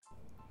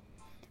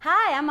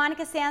Hi, I'm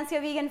Monica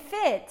Sancio, Vegan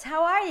Fit.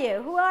 How are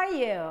you? Who are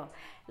you?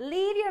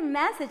 Leave your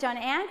message on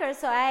Anchor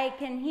so I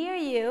can hear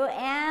you,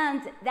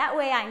 and that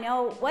way I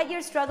know what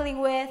you're struggling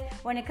with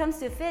when it comes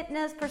to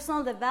fitness,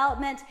 personal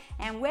development,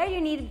 and where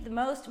you need the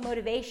most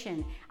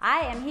motivation. I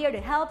am here to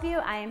help you.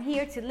 I am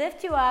here to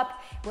lift you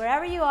up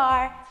wherever you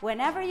are,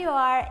 whenever you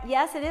are.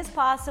 Yes, it is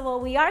possible.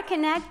 We are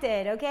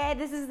connected, okay?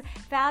 This is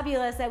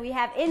fabulous that we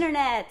have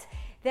internet.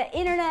 The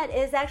internet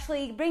is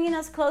actually bringing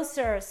us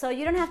closer, so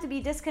you don't have to be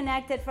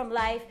disconnected from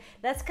life.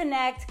 Let's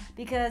connect,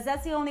 because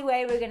that's the only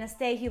way we're going to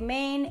stay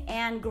humane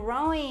and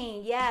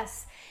growing.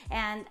 Yes,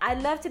 and I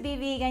love to be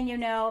vegan, you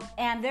know,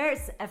 and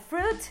there's a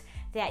fruit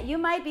that you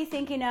might be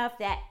thinking of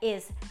that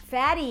is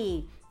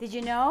fatty. Did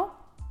you know?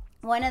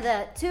 One of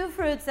the two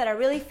fruits that are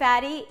really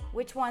fatty,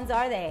 which ones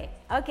are they?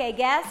 Okay,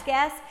 guess.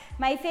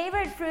 My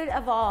favorite fruit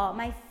of all,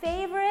 my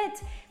favorite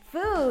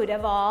food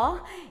of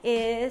all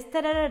is,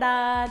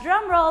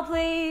 drum roll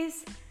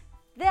please,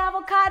 the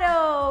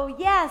avocado.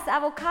 Yes,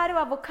 avocado.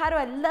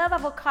 I love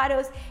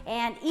avocados,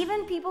 and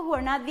even people who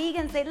are not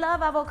vegans, they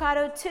love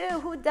avocado too.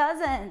 Who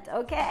doesn't?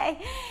 Okay,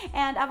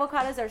 and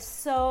avocados are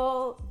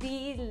so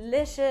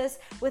delicious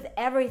with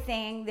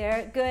everything.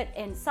 They're good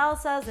in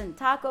salsas and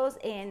tacos,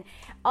 in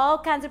all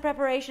kinds of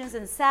preparations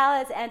and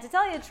salads. And to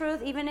tell you the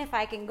truth, even if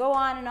I can go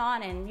on,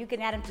 and you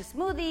can add them to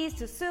smoothies,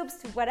 to soups,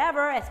 to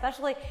whatever,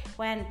 especially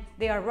when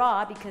they are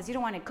raw, because you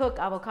don't want to cook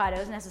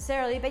avocados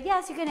necessarily. But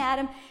yes, you can add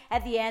them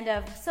at the end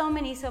of so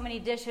many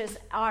dishes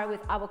are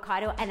with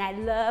avocado. And I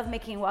love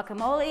making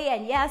guacamole,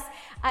 and yes,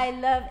 I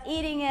love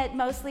eating it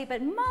mostly,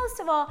 but most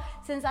of all,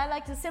 since I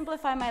like to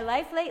simplify my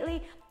life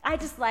lately, I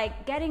just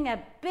like getting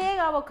a big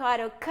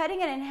avocado,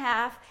 cutting it in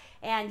half,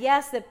 and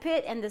yes, the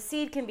pit and the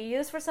seed can be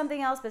used for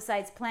something else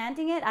besides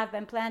planting it. I've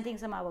been planting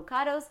some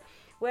avocados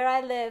where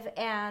I live,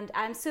 and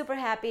I'm super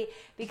happy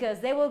because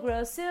they will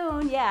grow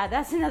soon. Yeah,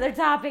 that's another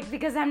topic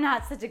because I'm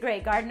not such a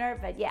great gardener,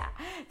 but yeah,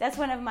 that's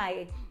one of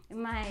my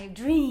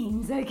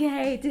dreams,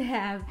 okay, to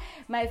have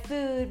my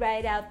food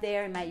right out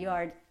there in my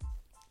yard.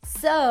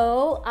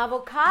 So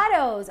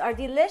avocados are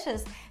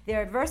delicious.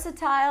 They're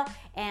versatile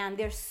and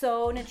they're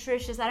so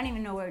nutritious. I don't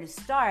even know where to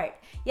start.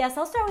 Yes,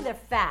 I'll start with their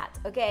fat.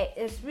 Okay,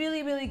 it's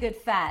really good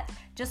fat.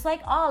 Just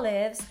like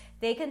olives,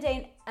 they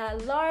contain a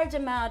large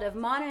amount of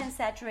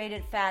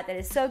monounsaturated fat that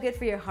is so good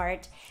for your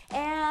heart.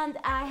 And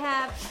I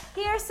have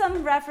here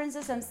some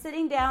references. I'm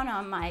sitting down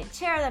on my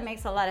chair that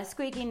makes a lot of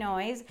squeaky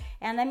noise.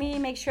 And let me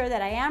make sure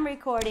that I am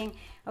recording.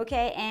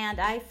 Okay, and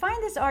I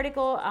find this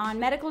article on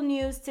Medical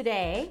News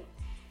Today.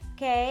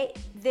 Okay,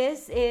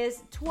 this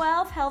is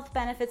 12 health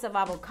benefits of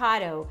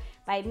avocado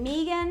by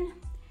Megan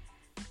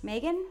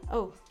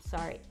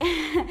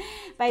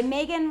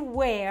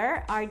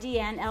Ware,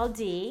 RDN,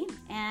 LD,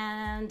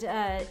 and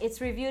it's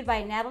reviewed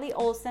by Natalie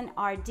Olson,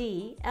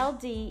 RD,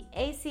 LD,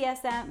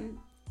 ACSM,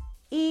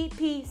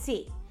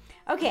 EPC.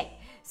 Okay,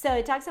 so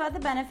it talks about the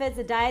benefits,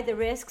 the diet, the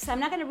risks. I'm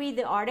not going to read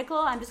the article.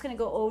 I'm just going to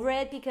go over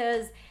it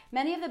because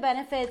many of the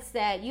benefits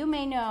that you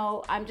may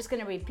know, I'm just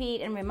going to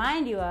repeat and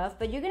remind you of,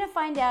 but you're going to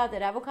find out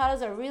that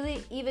avocados are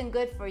really even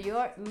good for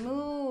your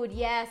mood.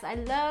 Yes, I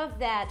love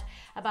that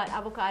about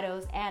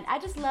avocados, and I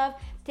just love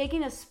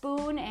taking a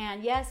spoon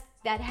and yes,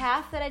 that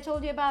half that I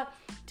told you about,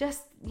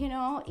 just, you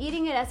know,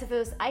 eating it as if it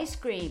was ice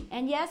cream.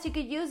 And yes, you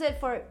could use it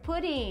for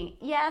pudding.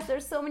 Yes,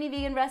 there's so many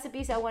vegan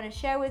recipes I want to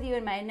share with you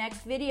in my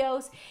next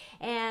videos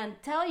and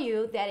tell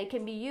you that it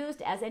can be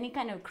used as any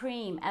kind of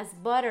cream, as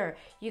butter.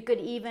 You could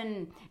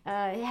even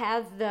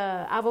have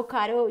the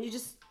avocado, you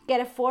just get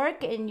a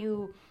fork and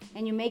you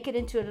make it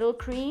into a little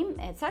cream.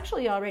 It's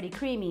actually already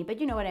creamy, but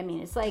you know what I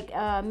mean. It's like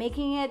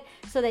making it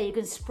so that you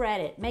can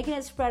spread it, making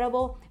it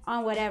spreadable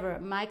on whatever,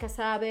 my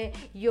casabe,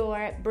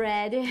 your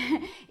bread,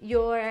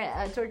 your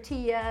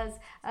tortillas,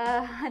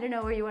 I don't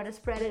know where you want to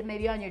spread it,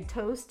 maybe on your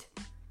toast.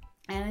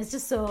 And it's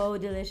just so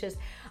delicious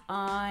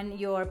on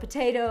your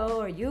potato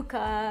or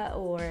yuca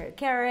or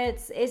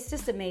carrots. It's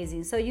just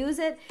amazing. So use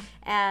it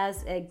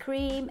as a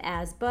cream,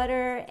 as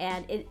butter,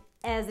 and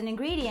as an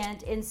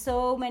ingredient in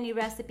so many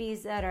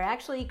recipes that are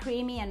actually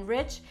creamy and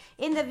rich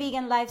in the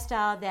vegan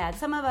lifestyle that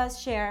some of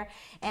us share,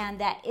 and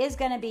that is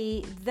going to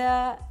be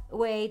the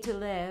way to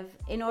live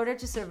in order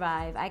to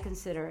survive, I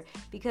consider,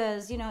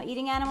 because, you know,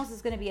 eating animals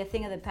is going to be a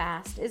thing of the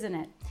past, isn't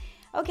it?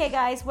 Okay,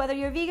 guys, whether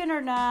you're vegan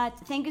or not,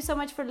 thank you so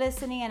much for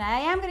listening, and I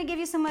am going to give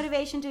you some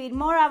motivation to eat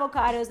more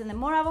avocados, and the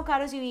more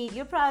avocados you eat,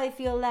 you'll probably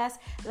feel less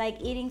like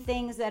eating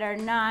things that are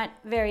not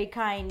very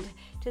kind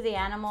to the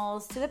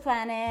animals, to the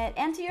planet,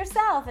 and to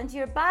yourself, and to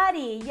your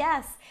body.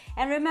 Yes,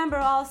 and remember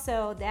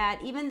also that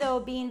even though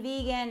being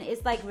vegan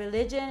is like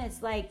religion,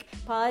 it's like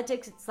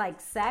politics, it's like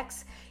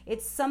sex,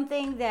 it's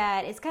something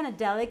that is kind of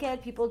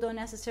delicate. People don't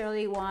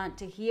necessarily want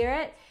to hear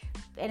it.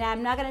 And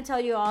I'm not going to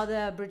tell you all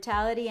the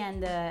brutality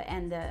and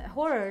the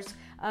horrors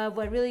of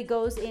what really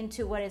goes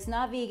into what is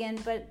not vegan,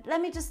 but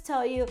let me just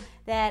tell you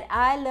that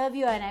I love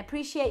you and I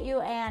appreciate you,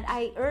 and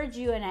I urge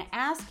you and I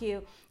ask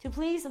you to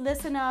please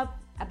listen up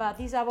about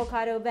these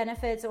avocado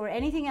benefits or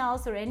anything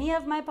else or any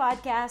of my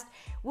podcast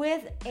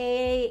with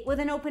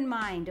an open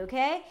mind,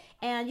 okay?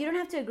 And you don't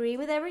have to agree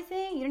with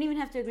everything. You don't even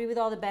have to agree with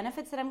all the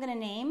benefits that I'm going to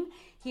name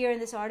here in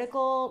this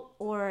article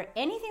or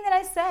anything that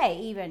I say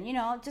even,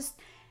 just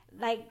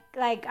like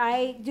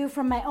I do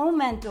from my own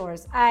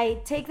mentors.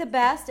 I take the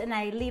best and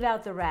I leave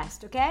out the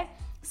rest, okay?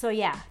 So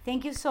yeah,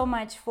 thank you so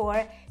much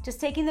for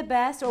just taking the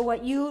best or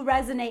what you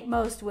resonate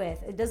most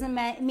with. It doesn't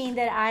mean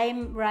that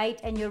I'm right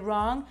and you're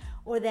wrong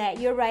or that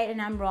you're right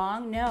and I'm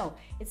wrong. No,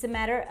 it's a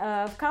matter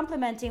of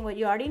complementing what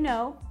you already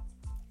know.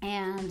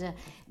 And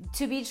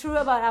to be true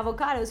about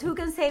avocados, who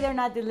can say they're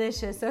not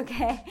delicious,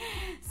 okay?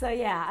 So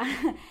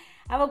yeah,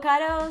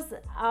 avocados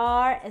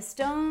are a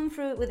stone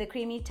fruit with a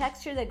creamy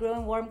texture that grow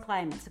in warm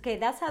climates. Okay,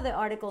 that's how the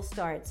article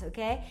starts,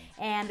 okay?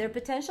 And their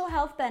potential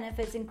health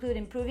benefits include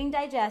improving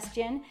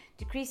digestion,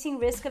 decreasing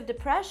risk of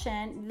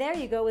depression, there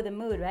you go with the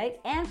mood, right?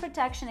 And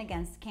protection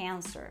against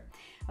cancer.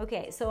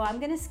 Okay, so I'm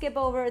going to skip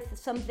over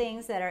some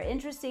things that are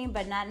interesting,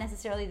 but not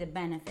necessarily the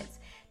benefits.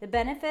 The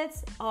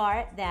benefits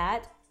are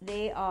that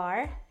they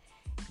are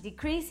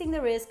decreasing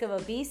the risk of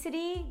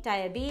obesity,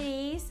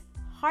 diabetes,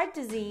 heart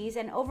disease,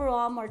 and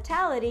overall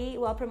mortality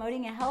while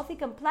promoting a healthy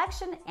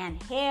complexion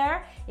and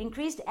hair,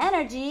 increased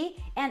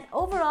energy, and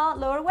overall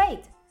lower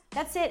weight.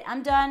 That's it.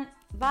 I'm done.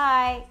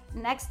 Bye.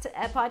 Next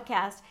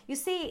podcast. You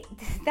see,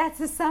 that's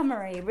a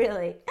summary,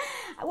 really.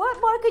 What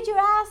more could you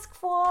ask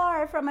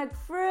for from a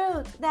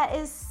fruit that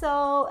is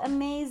so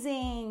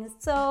amazing,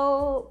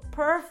 so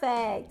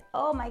perfect?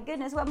 Oh my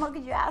goodness, what more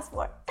could you ask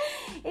for?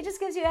 It just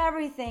gives you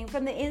everything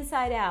from the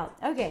inside out.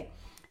 Okay,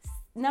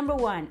 number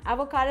one,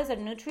 avocados are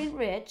nutrient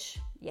rich.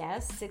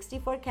 Yes,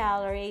 64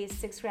 calories,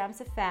 6 grams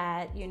of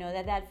fat. You know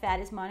that fat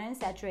is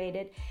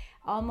monounsaturated.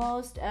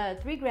 Almost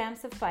 3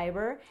 grams of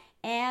fiber.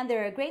 And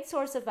they're a great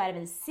source of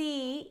vitamin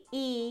C,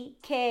 E,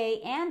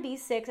 K, and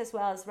B6, as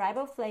well as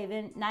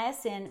riboflavin,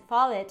 niacin,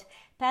 folate,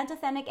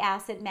 pantothenic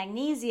acid,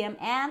 magnesium,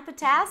 and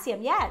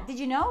potassium. Yeah, did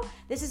you know?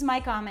 This is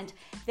my comment,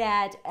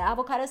 that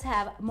avocados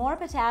have more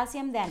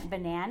potassium than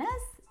bananas.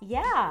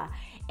 Yeah,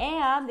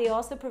 and they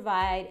also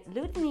provide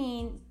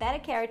lutein,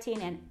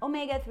 beta-carotene, and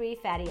omega-3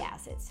 fatty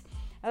acids.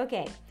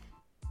 Okay,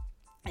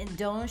 and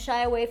don't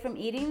shy away from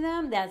eating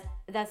them.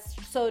 That's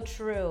so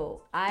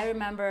true. I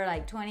remember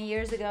like 20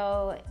 years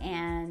ago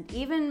and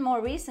even more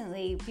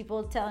recently,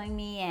 people telling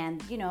me, and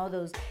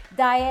those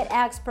diet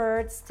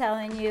experts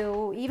telling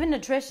you, even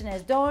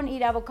nutritionists, don't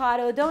eat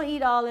avocado, don't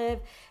eat olive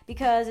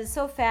because it's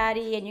so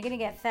fatty and you're going to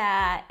get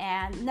fat,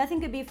 and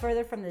nothing could be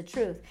further from the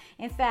truth.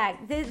 In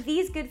fact,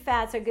 these good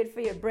fats are good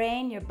for your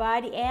brain, your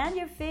body, and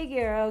your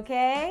figure,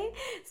 okay?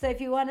 So if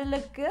you want to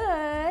look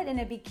good in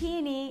a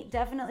bikini,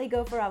 definitely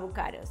go for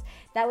avocados.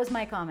 That was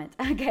my comment.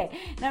 Okay,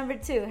 number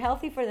 2,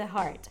 healthy for the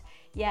heart.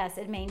 Yes,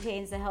 it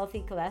maintains the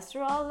healthy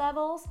cholesterol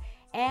levels.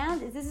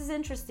 And this is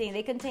interesting.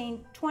 They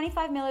contain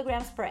 25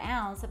 milligrams per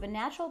ounce of a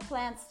natural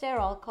plant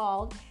sterol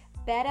called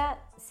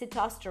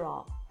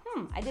beta-sitosterol.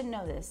 I didn't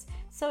know this.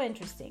 So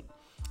interesting.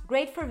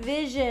 Great for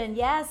vision.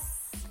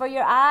 Yes, for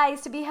your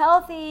eyes to be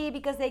healthy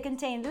because they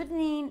contain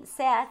lutein,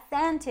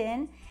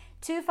 zeaxanthin,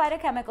 2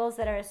 phytochemicals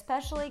that are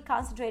especially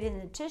concentrated in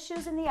the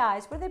tissues in the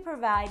eyes, where they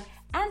provide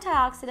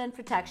antioxidant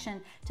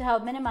protection to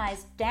help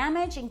minimize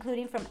damage,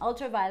 including from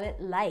ultraviolet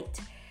light.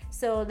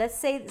 So let's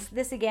say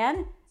this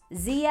again.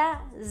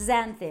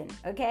 Zeaxanthin,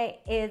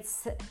 okay?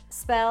 It's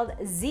spelled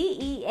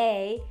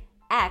Zeaxanthin.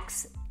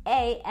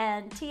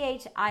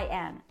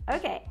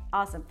 Okay,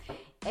 awesome.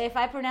 If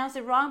I pronounce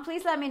it wrong,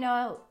 please let me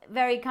know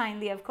very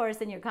kindly, of course,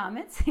 in your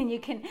comments. And you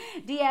can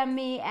DM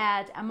me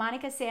at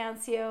Monica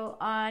Sancio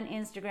on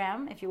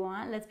Instagram if you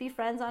want. Let's be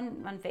friends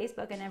on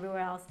Facebook and everywhere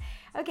else.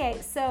 Okay,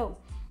 so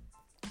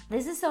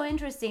this is so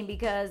interesting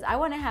because I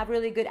want to have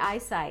really good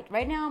eyesight.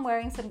 Right now I'm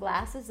wearing some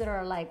glasses that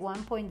are like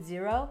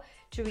 1.0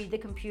 to read the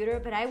computer,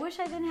 but I wish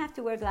I didn't have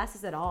to wear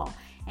glasses at all.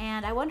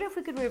 And I wonder if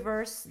we could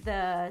reverse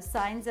the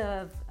signs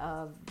of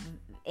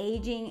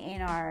aging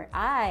in our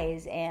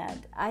eyes,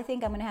 and I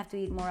think I'm gonna have to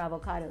eat more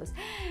avocados.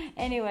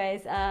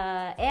 Anyways,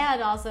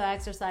 and also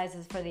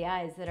exercises for the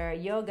eyes that are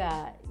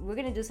yoga. We're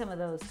gonna do some of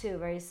those too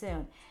very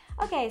soon.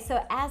 Okay,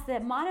 so as the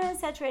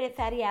monounsaturated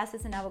fatty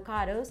acids in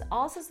avocados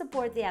also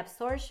support the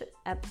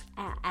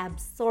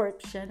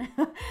absorption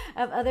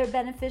of other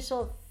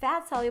beneficial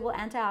fat-soluble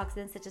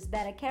antioxidants such as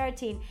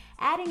beta-carotene,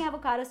 adding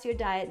avocados to your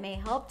diet may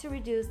help to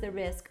reduce the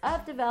risk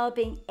of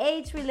developing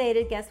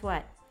age-related, guess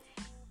what?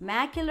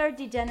 Macular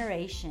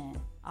degeneration.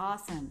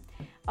 Awesome.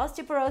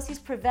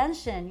 Osteoporosis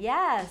prevention.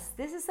 Yes,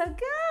 this is so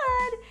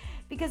good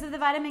because of the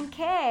vitamin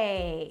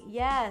K.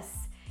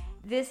 Yes.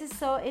 This is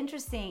so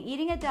interesting.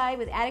 Eating a diet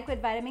with adequate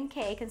vitamin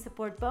K can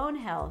support bone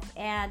health,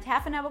 and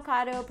half an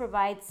avocado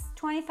provides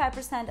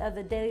 25% of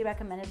the daily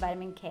recommended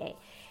vitamin K.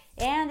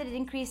 And it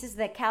increases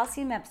the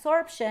calcium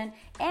absorption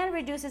and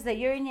reduces the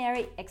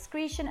urinary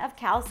excretion of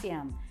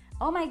calcium.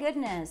 Oh my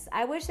goodness,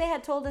 I wish they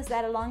had told us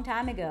that a long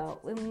time ago,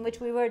 in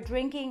which we were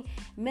drinking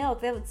milk.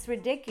 That's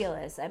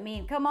ridiculous. I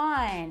mean, come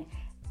on.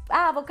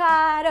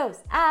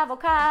 avocados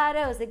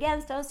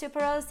against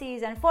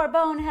osteoporosis and for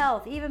bone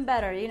health, even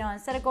better.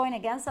 Instead of going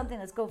against something,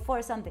 let's go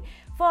for something.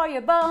 For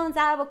your bones,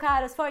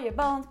 avocados for your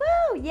bones.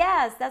 Woo,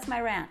 yes, that's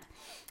my rant.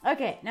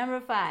 Okay, number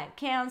 5,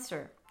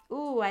 cancer.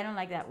 Ooh, I don't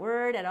like that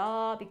word at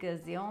all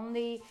because the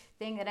only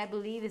thing that I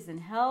believe is in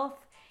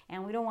health,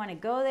 and we don't want to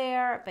go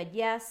there. But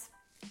yes,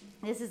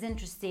 this is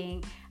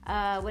interesting.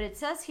 What it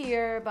says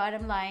here,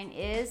 bottom line,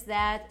 is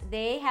that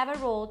they have a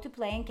role to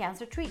play in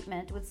cancer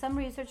treatment, with some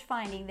research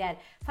finding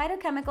that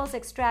phytochemicals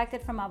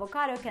extracted from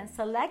avocado can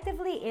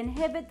selectively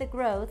inhibit the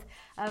growth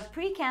of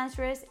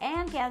precancerous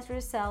and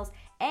cancerous cells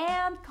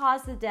and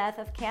cause the death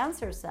of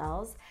cancer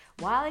cells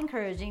while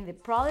encouraging the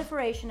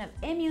proliferation of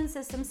immune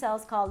system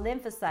cells called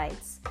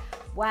lymphocytes.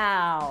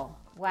 Wow,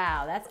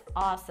 that's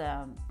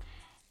awesome.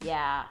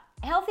 Yeah.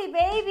 Healthy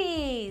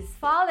babies.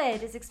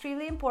 Folate is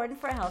extremely important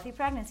for a healthy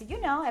pregnancy.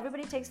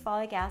 Everybody takes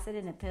folic acid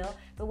in a pill,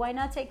 but why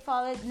not take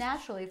folate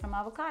naturally from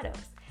avocados?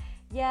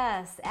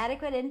 Yes,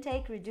 adequate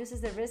intake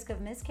reduces the risk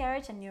of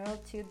miscarriage and neural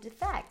tube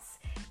defects.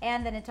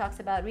 And then it talks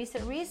about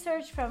recent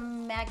research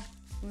from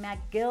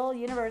McGill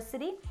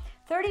University.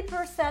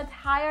 30%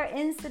 higher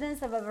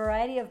incidence of a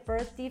variety of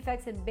birth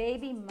defects in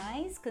baby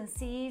mice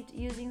conceived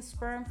using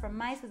sperm from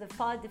mice with a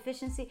folate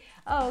deficiency.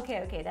 Oh,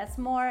 okay. That's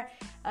more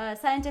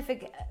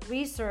scientific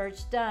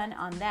research done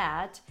on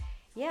that.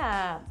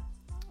 Yeah,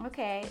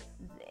 okay.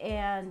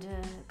 And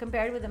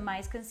compared with the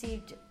mice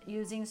conceived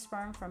using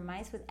sperm from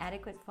mice with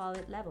adequate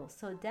folate levels.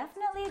 So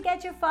definitely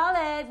get your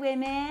folate,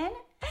 women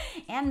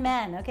and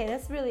men. Okay,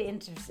 that's really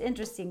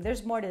interesting.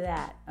 There's more to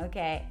that.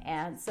 Okay,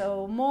 and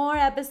so more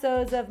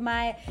episodes of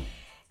my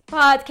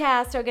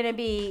podcast are going to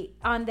be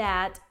on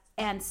that,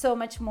 and so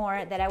much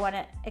more that I want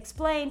to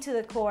explain to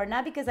the core,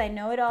 not because I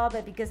know it all,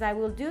 but because I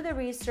will do the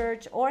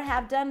research or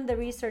have done the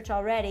research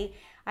already.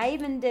 I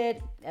even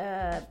did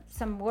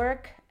some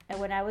work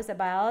when I was a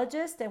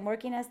biologist and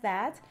working as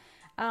that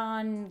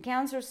on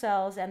cancer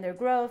cells and their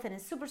growth, and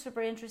it's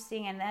super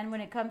interesting. And then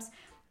when it comes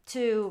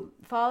to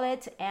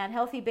folate and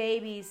healthy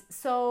babies,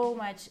 so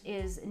much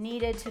is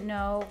needed to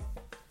know,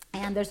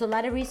 and there's a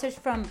lot of research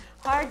from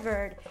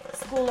Harvard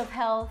School of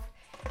Health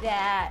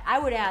that I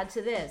would add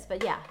to this.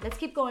 But yeah, let's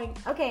keep going.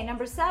 Okay,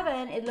 number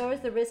 7, it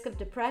lowers the risk of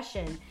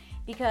depression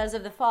because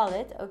of the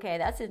folate. Okay,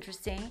 that's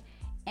interesting.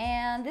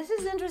 And this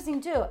is interesting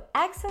too.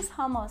 Excess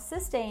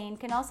homocysteine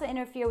can also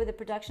interfere with the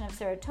production of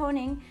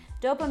serotonin,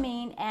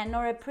 dopamine, and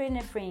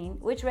norepinephrine,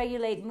 which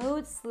regulate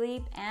mood,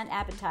 sleep, and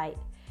appetite.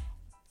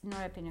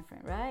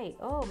 Norepinephrine, right?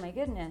 Oh my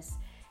goodness.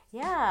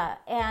 Yeah,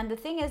 and the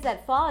thing is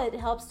that folate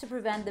helps to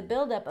prevent the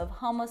buildup of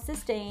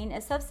homocysteine, a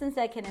substance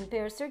that can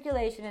impair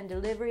circulation and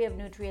delivery of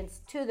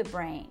nutrients to the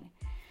brain.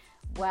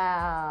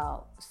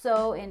 Wow,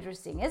 so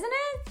interesting, isn't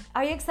it?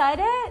 Are you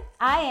excited?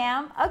 I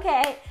am.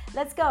 Okay,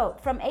 let's go.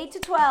 From 8 to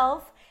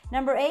 12,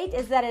 number 8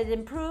 is that it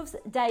improves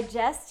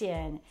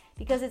digestion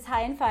because it's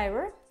high in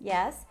fiber,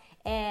 yes,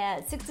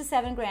 and 6 to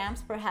 7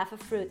 grams per half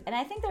of fruit. And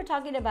I think they're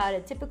talking about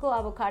a typical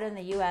avocado in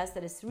the US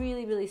that is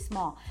really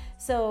small.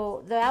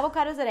 So the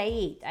avocados that I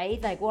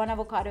eat like one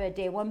avocado a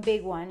day, one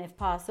big one if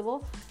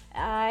possible.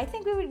 I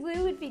think we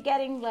would be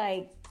getting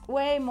like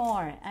way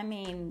more. I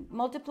mean,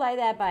 multiply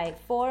that by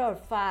 4 or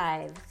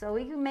 5. So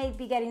we may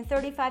be getting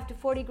 35 to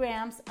 40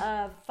 grams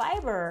of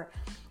fiber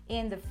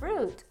in the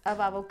fruit of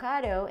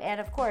avocado. And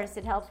of course,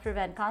 it helps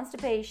prevent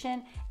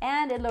constipation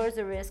and it lowers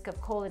the risk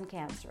of colon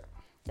cancer.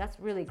 That's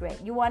really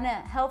great. You want a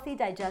healthy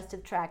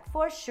digestive tract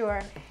for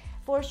sure.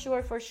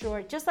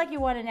 Just like you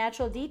want a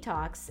natural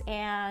detox.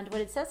 And what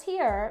it says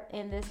here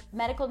in this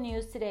Medical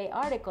News Today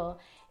article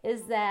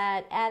is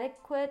that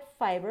adequate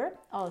fiber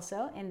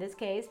also, in this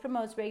case,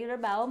 promotes regular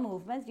bowel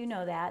movements. You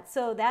know that.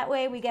 So that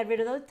way we get rid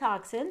of those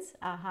toxins.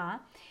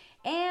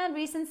 And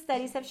recent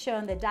studies have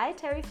shown that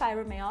dietary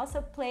fiber may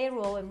also play a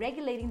role in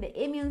regulating the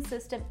immune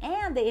system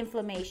and the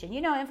inflammation.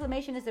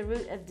 Inflammation is the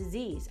root of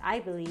disease, I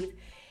believe.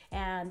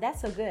 And that's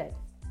so good.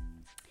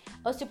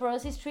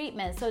 Osteoporosis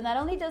treatment. So not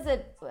only does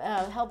it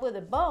help with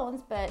the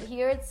bones, but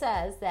here it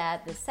says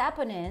that the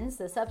saponins,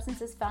 the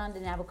substances found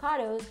in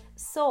avocados,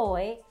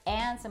 soy,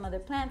 and some other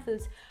plant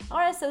foods,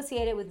 are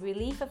associated with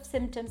relief of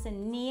symptoms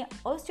in knee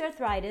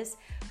osteoarthritis,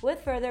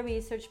 with further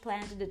research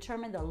planned to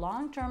determine the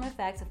long-term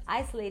effects of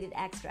isolated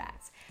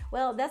extracts.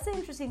 Well, that's an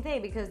interesting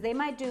thing because they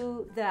might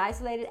do the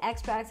isolated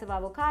extracts of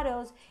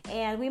avocados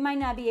and we might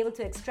not be able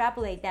to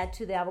extrapolate that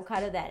to the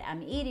avocado that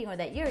I'm eating or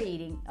that you're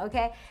eating,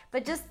 okay?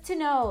 But just to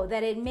know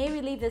that it may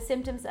relieve the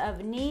symptoms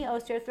of knee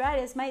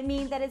osteoarthritis might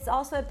mean that it's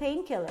also a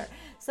painkiller.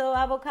 So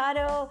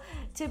avocado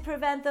to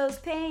prevent those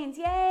pains,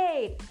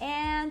 yay!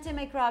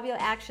 Antimicrobial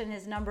action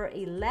is number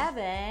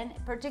 11,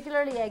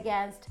 particularly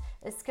against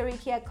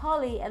Escherichia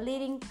coli, a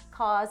leading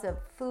cause of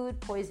food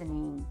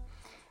poisoning.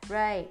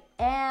 Right.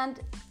 And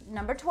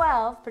number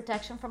 12,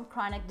 protection from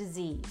chronic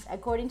disease.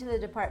 According to the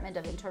Department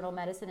of Internal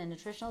Medicine and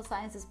Nutritional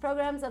Sciences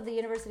programs of the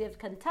University of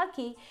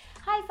Kentucky,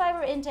 high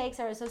fiber intakes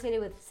are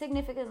associated with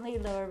significantly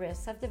lower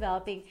risks of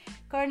developing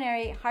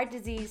coronary heart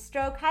disease,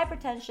 stroke,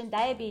 hypertension,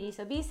 diabetes,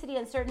 obesity,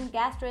 and certain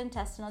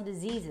gastrointestinal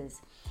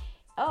diseases.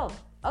 Oh,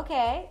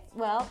 okay.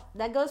 Well,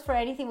 that goes for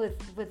anything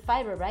with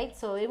fiber, right?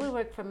 So it would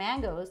work for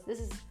mangoes. This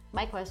is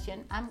my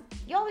question.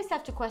 You always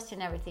have to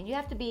question everything. You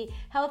have to be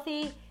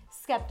healthy,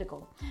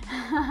 skeptical.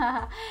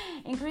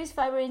 Increased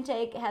fiber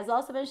intake has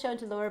also been shown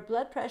to lower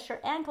blood pressure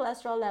and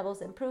cholesterol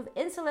levels, improve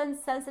insulin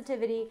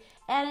sensitivity,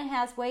 and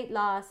enhance weight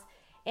loss.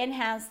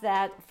 Enhance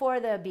that for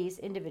the obese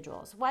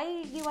individuals.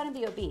 Why do you want to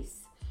be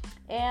obese?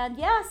 And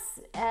yes,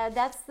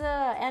 that's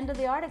the end of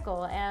the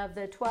article of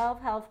the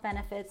 12 health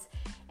benefits.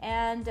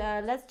 And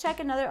let's check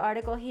another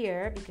article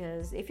here,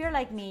 because if you're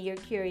like me, you're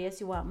curious,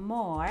 you want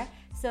more.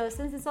 So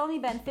since it's only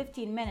been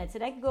 15 minutes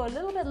and I could go a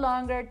little bit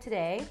longer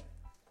today,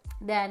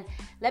 then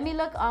let me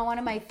look on one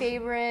of my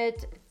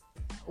favorite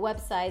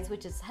websites,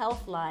 which is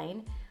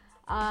Healthline.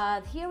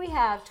 Here we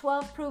have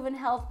 12 proven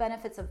health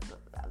benefits of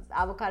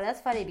avocado.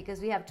 That's funny because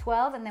we have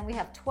 12 and then we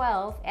have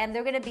 12, and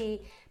they're going to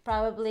be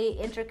probably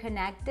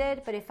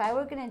interconnected. But if I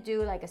were going to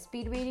do like a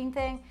speed reading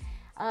thing,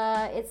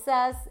 it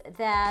says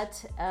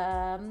that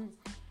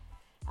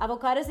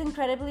avocado is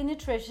incredibly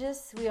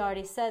nutritious. We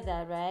already said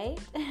that, right?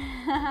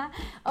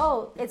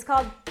 Oh, it's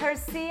called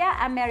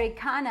Persea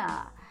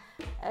americana.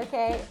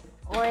 Okay,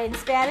 or in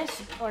Spanish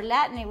or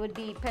Latin, it would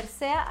be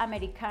Persea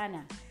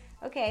americana.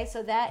 Okay,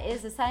 so that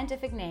is the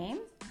scientific name.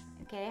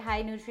 Okay,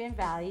 high nutrient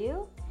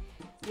value.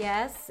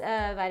 Yes,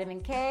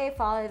 vitamin K,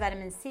 folate,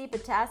 vitamin C,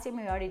 potassium,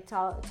 we already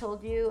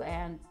told you,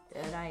 and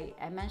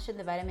I mentioned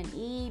the vitamin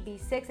E,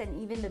 B6,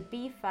 and even the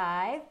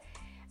B5.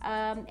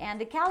 And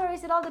the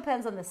calories, it all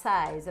depends on the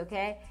size,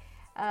 okay?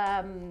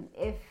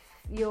 If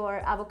your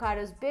avocado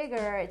is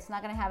bigger, it's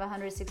not going to have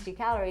 160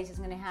 calories. It's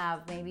going to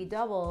have maybe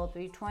double,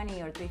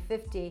 320 or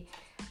 350,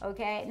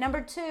 okay? Number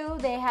 2,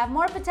 they have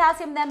more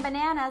potassium than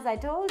bananas, I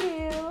told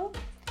you,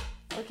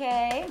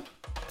 okay?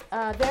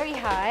 Very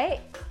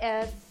high.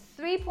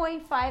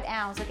 3.5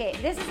 ounce. Okay,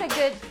 this is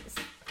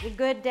a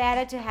good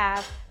data to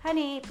have.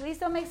 Honey, please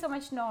don't make so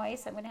much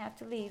noise. I'm going to have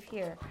to leave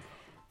here.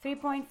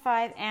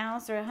 3.5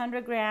 ounce or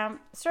 100 gram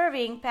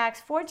serving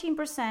packs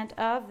 14%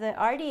 of the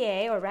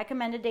RDA or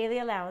recommended daily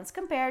allowance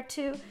compared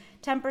to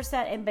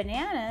 10% in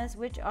bananas,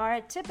 which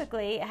are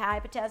typically a high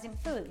potassium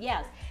food.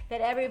 Yes,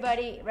 that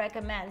everybody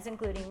recommends,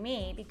 including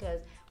me,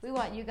 because we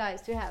want you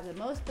guys to have the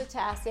most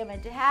potassium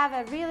and to have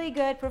a really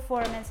good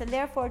performance, and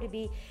therefore to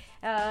be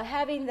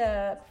having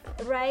the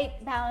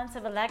right balance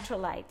of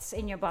electrolytes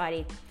in your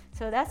body.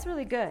 So that's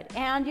really good.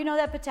 And you know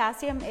that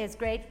potassium is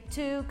great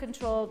to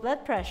control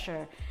blood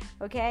pressure.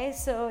 Okay,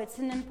 so it's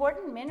an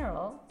important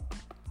mineral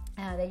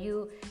that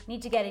you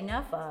need to get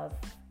enough of.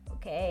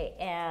 Okay,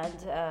 and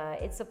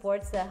it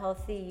supports the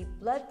healthy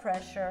blood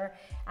pressure.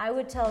 I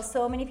would tell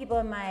so many people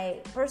in my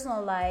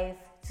personal life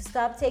to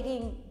stop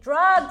taking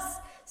drugs,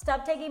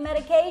 stop taking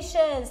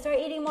medications, start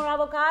eating more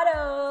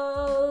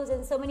avocados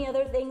and so many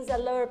other things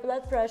that lower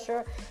blood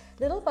pressure.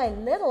 Little by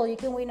little, you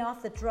can wean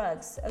off the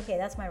drugs. Okay,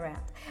 that's my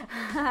rant.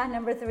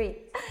 Number 3,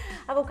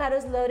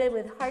 avocados loaded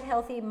with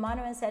heart-healthy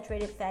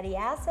monounsaturated fatty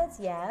acids.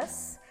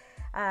 Yes,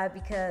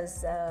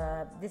 because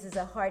this is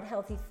a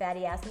heart-healthy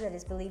fatty acid that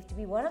is believed to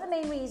be one of the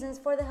main reasons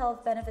for the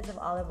health benefits of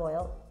olive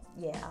oil.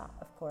 Yeah,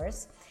 of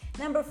course.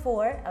 Number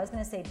 4, I was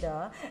going to say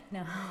duh.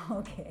 No,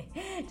 okay.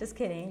 Just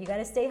kidding. You got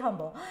to stay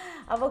humble.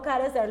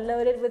 Avocados are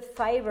loaded with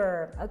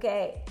fiber.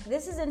 Okay,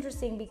 this is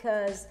interesting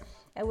because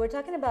we're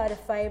talking about a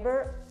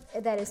fiber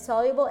that is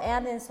soluble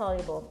and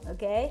insoluble,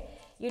 okay?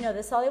 You know,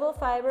 the soluble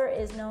fiber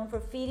is known for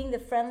feeding the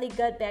friendly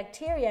gut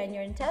bacteria in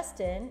your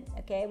intestine,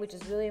 okay, which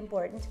is really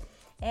important.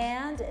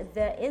 And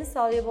the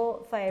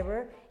insoluble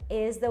fiber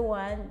is the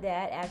one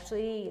that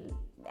actually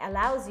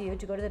allows you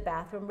to go to the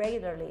bathroom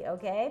regularly,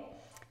 okay?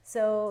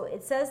 So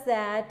it says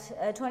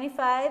that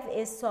 25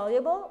 is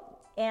soluble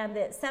and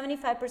that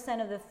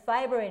 75% of the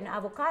fiber in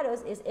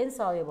avocados is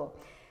insoluble,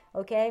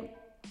 okay?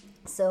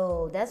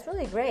 So that's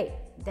really great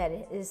that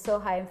it is so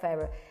high in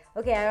fiber.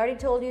 Okay, I already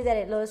told you that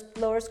it lowers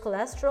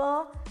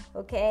cholesterol,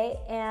 okay?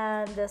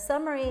 And the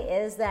summary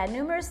is that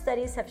numerous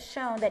studies have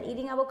shown that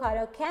eating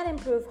avocado can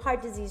improve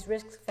heart disease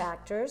risk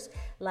factors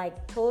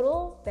like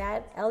total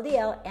bad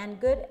LDL and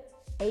good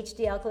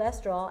HDL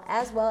cholesterol,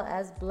 as well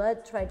as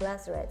blood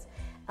triglycerides.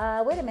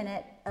 Wait a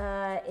minute,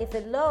 if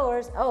it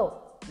lowers,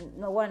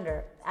 no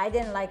wonder. I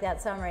didn't like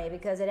that summary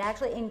because it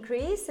actually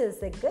increases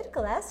the good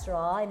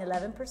cholesterol in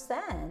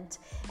 11%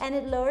 and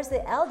it lowers the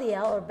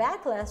LDL or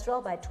bad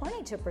cholesterol by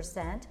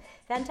 22%.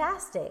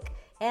 Fantastic.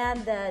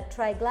 And the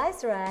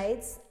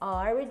triglycerides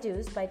are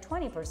reduced by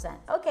 20%.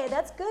 Okay,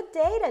 that's good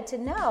data to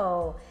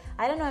know.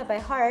 I don't know it by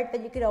heart,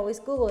 but you could always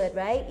Google it,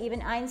 right?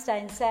 Even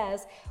Einstein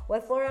says,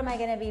 what for am I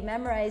going to be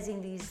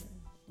memorizing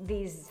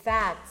these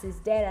facts, this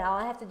data? All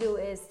I have to do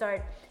is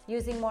start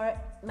using more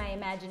my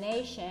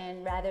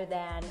imagination rather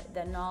than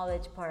the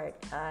knowledge part.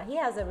 He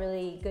has a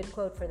really good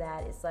quote for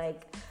that. It's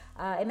like,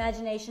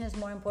 imagination is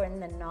more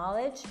important than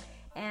knowledge.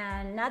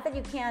 And not that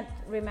you can't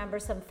remember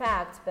some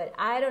facts, but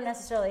I don't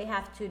necessarily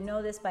have to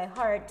know this by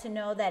heart to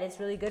know that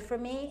it's really good for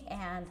me.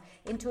 And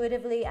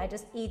intuitively, I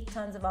just eat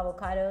tons of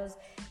avocados.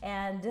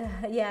 And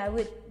I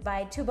would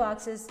buy 2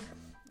 boxes,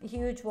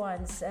 huge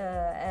ones,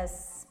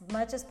 as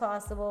much as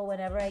possible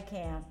whenever I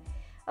can.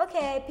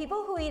 Okay,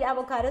 people who eat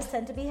avocados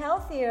tend to be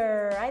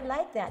healthier. I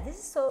like that. This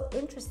is so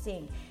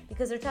interesting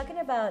because they're talking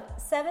about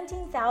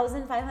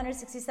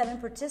 17,567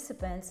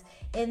 participants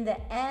in the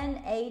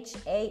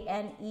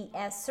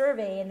NHANES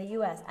survey in the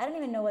US. I don't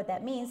even know what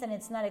that means, and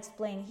it's not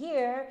explained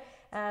here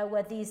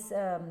what these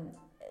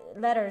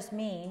letters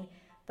mean.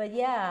 But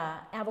yeah,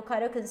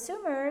 avocado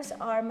consumers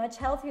are much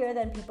healthier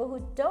than people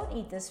who don't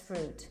eat this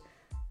fruit.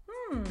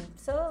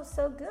 So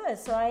good.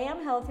 So I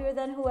am healthier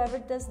than whoever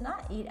does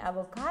not eat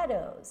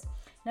avocados.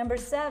 Number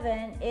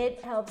 7,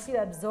 it helps you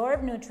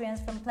absorb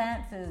nutrients from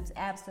plant foods.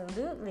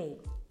 Absolutely.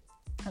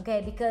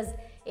 Okay, because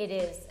it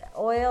is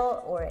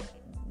oil or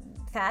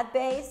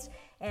fat-based,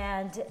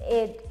 and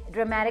it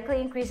dramatically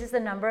increases the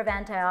number of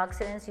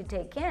antioxidants you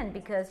take in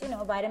because,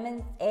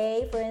 vitamin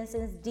A, for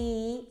instance,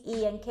 D,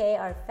 E, and K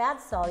are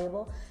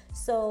fat-soluble.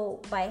 So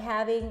by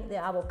having the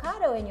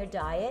avocado in your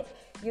diet,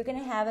 you're going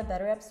to have a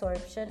better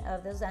absorption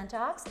of those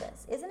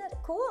antioxidants. Isn't it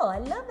cool? I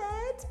love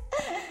it.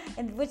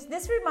 And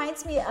this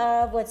reminds me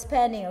of what's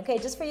pending. Okay,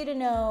 just for you to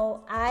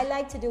know, I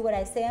like to do what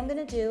I say I'm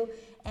going to do,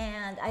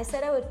 and I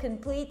said I would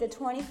complete the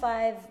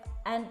 25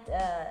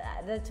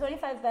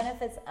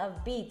 benefits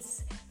of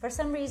beets. For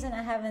some reason,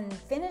 I haven't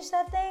finished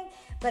that thing,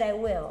 but I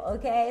will.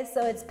 Okay,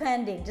 so it's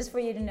pending, just for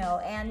you to know.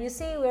 And you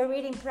see, we're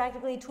reading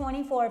practically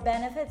 24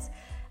 benefits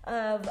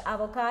of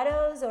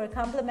avocados, or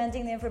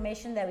complementing the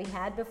information that we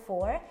had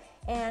before,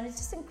 and it's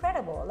just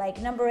incredible. Like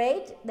number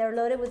 8, they're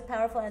loaded with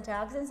powerful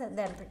antioxidants, and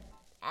then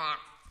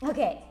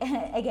okay,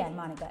 again,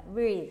 Monica,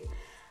 breathe.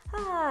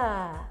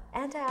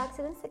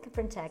 Antioxidants that can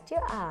protect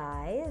your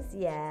eyes.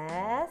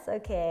 Yes,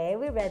 okay,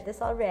 we read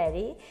this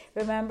already.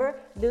 Remember,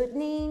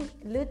 lutein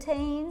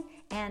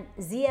and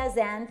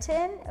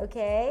zeaxanthin,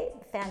 okay,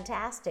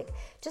 fantastic.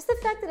 Just the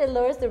fact that it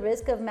lowers the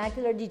risk of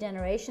macular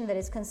degeneration that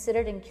is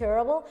considered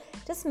incurable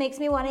just makes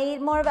me want to eat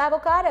more of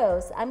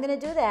avocados. I'm going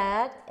to do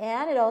that,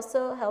 and it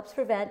also helps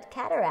prevent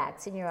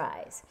cataracts in your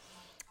eyes.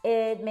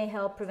 It may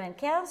help prevent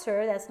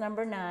cancer, that's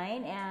number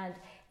 9, and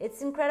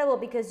it's incredible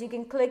because you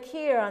can click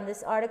here on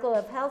this article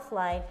of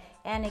Healthline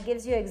and it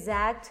gives you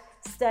exact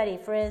study.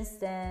 For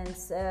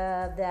instance,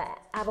 the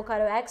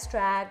avocado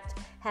extract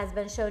has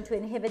been shown to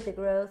inhibit the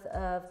growth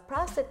of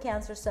prostate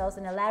cancer cells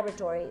in a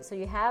laboratory. So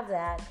you have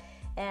that.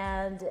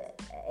 And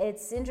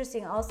it's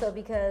interesting also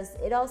because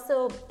it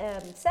also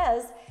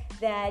says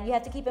that you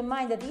have to keep in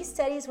mind that these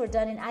studies were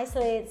done in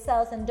isolated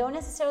cells and don't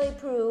necessarily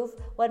prove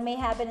what may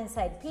happen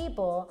inside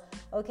people,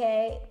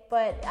 okay?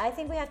 But I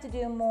think we have to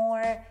do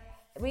more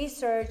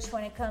research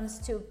when it comes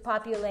to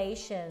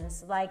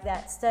populations, like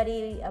that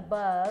study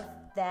above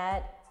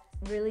that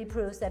really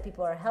proves that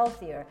people are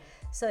healthier.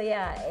 So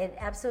yeah, it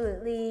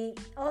absolutely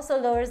also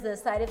lowers the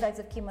side effects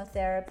of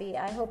chemotherapy.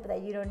 I hope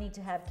that you don't need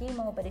to have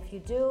chemo, but if you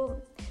do,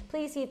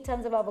 please eat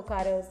tons of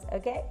avocados,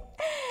 okay?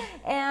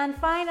 And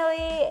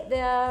finally,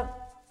 the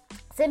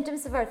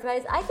symptoms of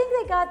arthritis. I think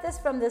they got this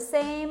from the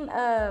same,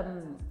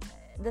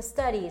 the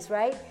studies,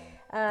 right?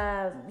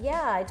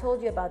 Yeah, I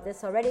told you about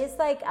this already. It's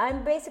like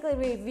I'm basically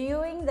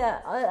reviewing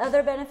the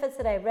other benefits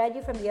that I read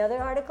you from the other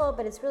article,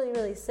 but it's really,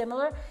 really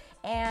similar.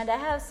 And I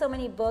have so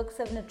many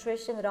books of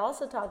nutrition that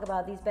also talk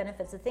about these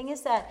benefits. The thing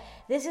is that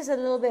this is a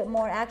little bit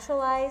more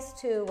actualized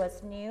to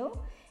what's new,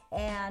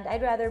 and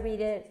I'd rather read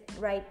it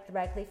right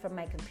directly from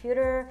my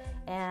computer.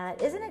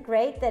 And isn't it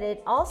great that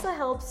it also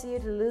helps you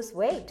to lose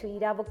weight, to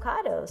eat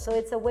avocados? So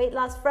it's a weight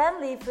loss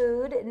friendly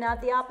food,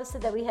 not the opposite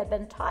that we had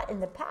been taught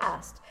in the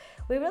past.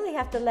 We really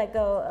have to let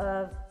go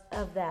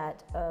of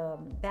that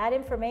bad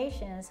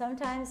information.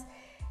 Sometimes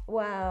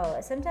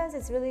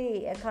it's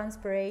really a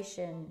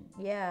conspiration.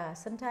 Yeah,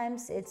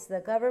 sometimes it's the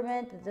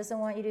government that doesn't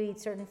want you to eat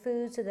certain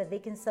foods so that they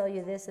can sell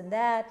you this and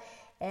that.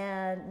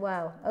 And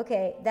wow,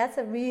 okay, that's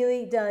a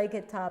really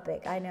delicate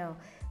topic, I know.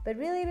 But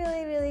really,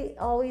 really, really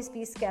always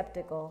be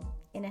skeptical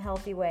in a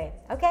healthy way.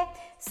 Okay,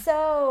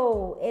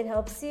 so it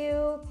helps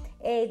you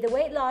aid the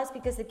weight loss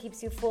because it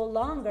keeps you full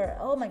longer.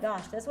 Oh my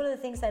gosh, that's one of the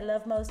things I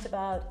love most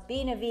about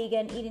being a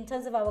vegan, eating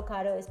tons of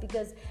avocado, is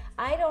because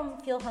I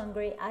don't feel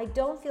hungry, I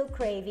don't feel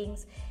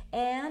cravings,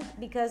 and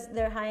because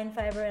they're high in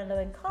fiber and low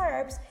in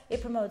carbs,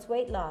 it promotes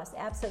weight loss,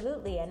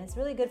 absolutely. And it's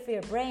really good for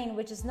your brain,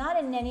 which is not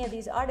in any of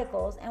these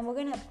articles. And we're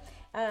going to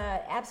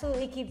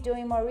absolutely keep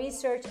doing more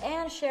research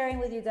and sharing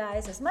with you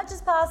guys as much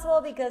as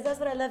possible, because that's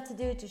what I love to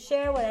do, to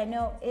share what I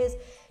know is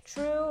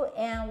true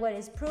and what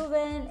is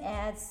proven,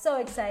 and it's so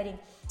exciting.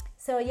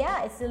 So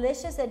yeah, it's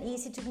delicious and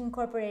easy to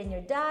incorporate in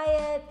your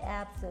diet.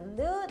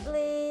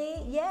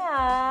 Absolutely.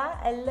 Yeah,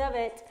 I love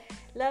it.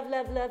 Love,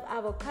 love, love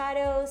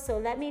avocados. So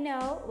let me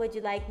know what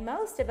you like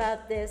most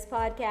about this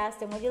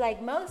podcast and what you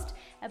like most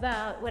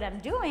about what I'm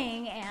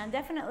doing. And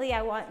definitely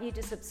I want you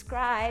to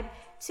subscribe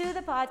to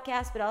the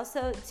podcast, but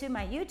also to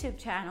my YouTube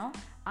channel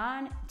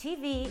on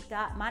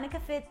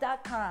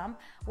tv.monicafit.com,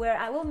 where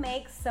I will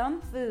make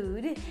some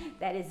food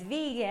that is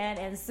vegan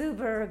and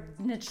super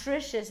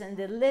nutritious and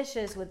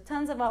delicious with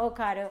tons of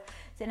avocado.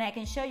 Then I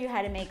can show you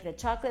how to make the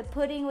chocolate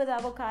pudding with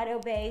avocado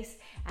base.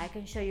 I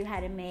can show you how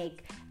to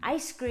make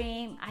ice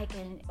cream,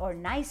 or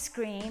nice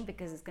cream,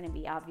 because it's going to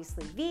be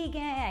obviously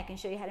vegan. I can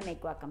show you how to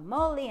make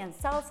guacamole and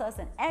salsas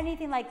and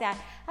anything like that.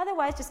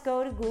 Otherwise, just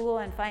go to Google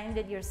and find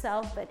it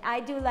yourself. But I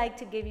do like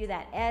to give you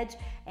that edge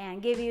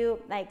and give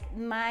you like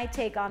my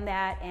take on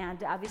that,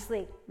 and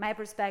obviously my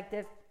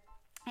perspective.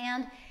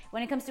 And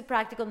when it comes to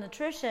practical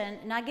nutrition,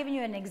 not giving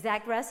you an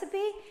exact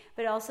recipe,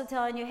 but also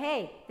telling you,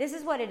 hey, this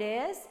is what it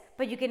is,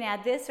 but you can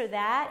add this or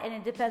that, and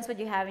it depends what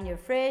you have in your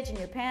fridge, in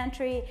your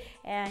pantry,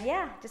 and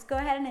yeah, just go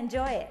ahead and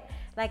enjoy it.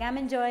 Like, I'm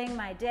enjoying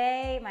my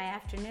day, my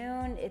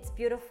afternoon. It's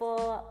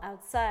beautiful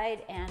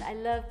outside, and I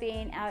love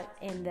being out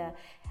in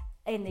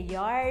the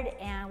yard,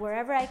 and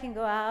wherever I can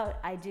go out,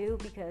 I do,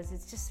 because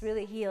it's just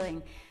really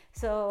healing.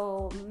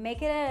 So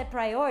make it a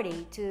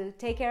priority to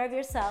take care of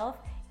yourself,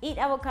 eat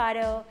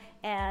avocado,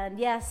 and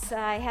yes,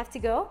 I have to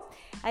go.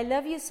 I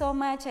love you so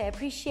much. I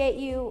appreciate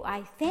you.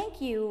 I thank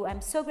you.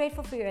 I'm so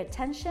grateful for your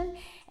attention,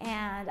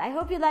 and I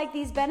hope you like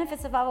these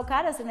benefits of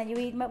avocados and that you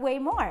eat way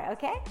more,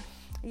 okay?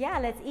 Yeah,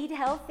 let's eat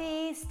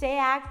healthy, stay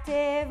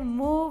active,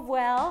 move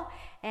well,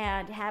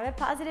 and have a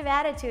positive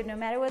attitude no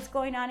matter what's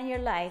going on in your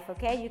life,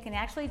 okay? You can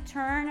actually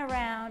turn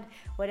around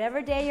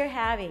whatever day you're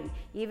having,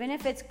 even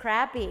if it's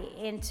crappy,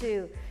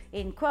 into,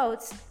 in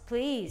quotes,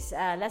 please,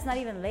 let's not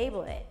even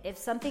label it. If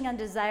something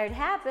undesired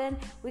happened,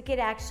 we could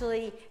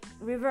actually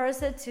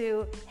reverse it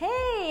to,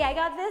 hey, I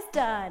got this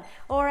done,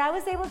 or I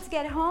was able to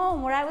get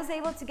home, or I was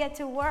able to get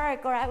to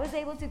work, or I was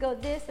able to go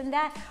this and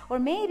that, or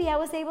maybe I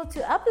was able to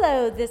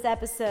upload this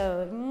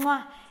episode.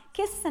 Mwah.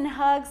 Kisses and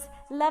hugs,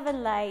 love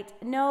and light.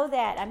 Know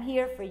that I'm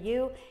here for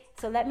you.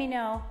 So let me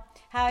know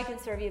how I can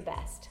serve you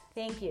best.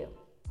 Thank you.